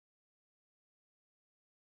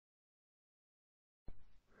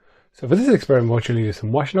So for this experiment, what you'll need is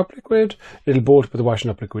some washing up liquid, a little bowl to put the washing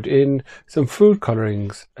up liquid in, some food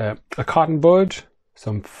colorings, a cotton bud,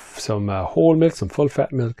 some whole milk, some full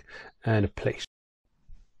fat milk, and a plate.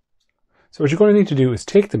 So what you're going to need to do is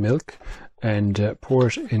take the milk and pour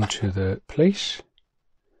it into the plate.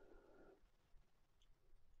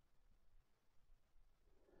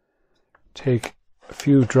 Take a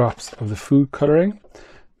few drops of the food coloring.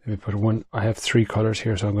 Maybe put one. I have 3 colors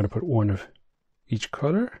here, so I'm going to put 1 of each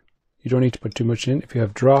color. You don't need to put too much in. If you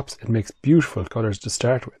have drops, it makes beautiful colors to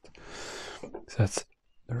start with. So that's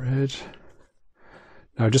the red.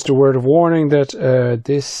 Now, just a word of warning that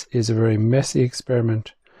this is a very messy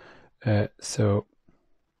experiment. So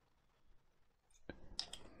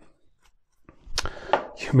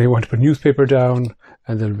you may want to put newspaper down,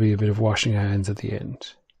 and there'll be a bit of washing your hands at the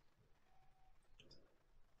end.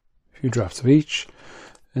 A few drops of each.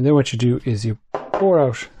 And then what you do is you pour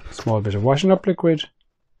out a small bit of washing up liquid,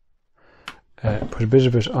 put a bit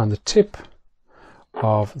of it on the tip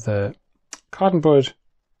of the cotton bud,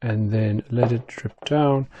 and then let it drip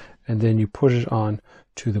down, and then you put it on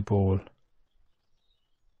to the bowl,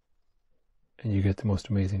 and you get the most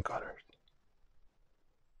amazing colors.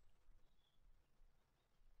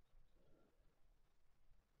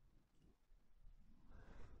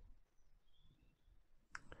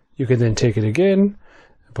 You can then take it again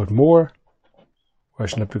and put more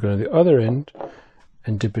washing up liquid on the other end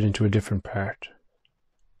and dip it into a different part.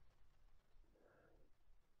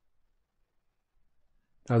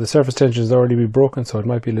 Now the surface tension has already been broken, so it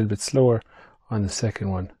might be a little bit slower on the second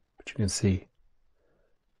one, but you can see,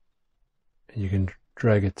 and you can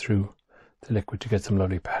drag it through the liquid to get some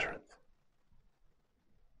lovely patterns.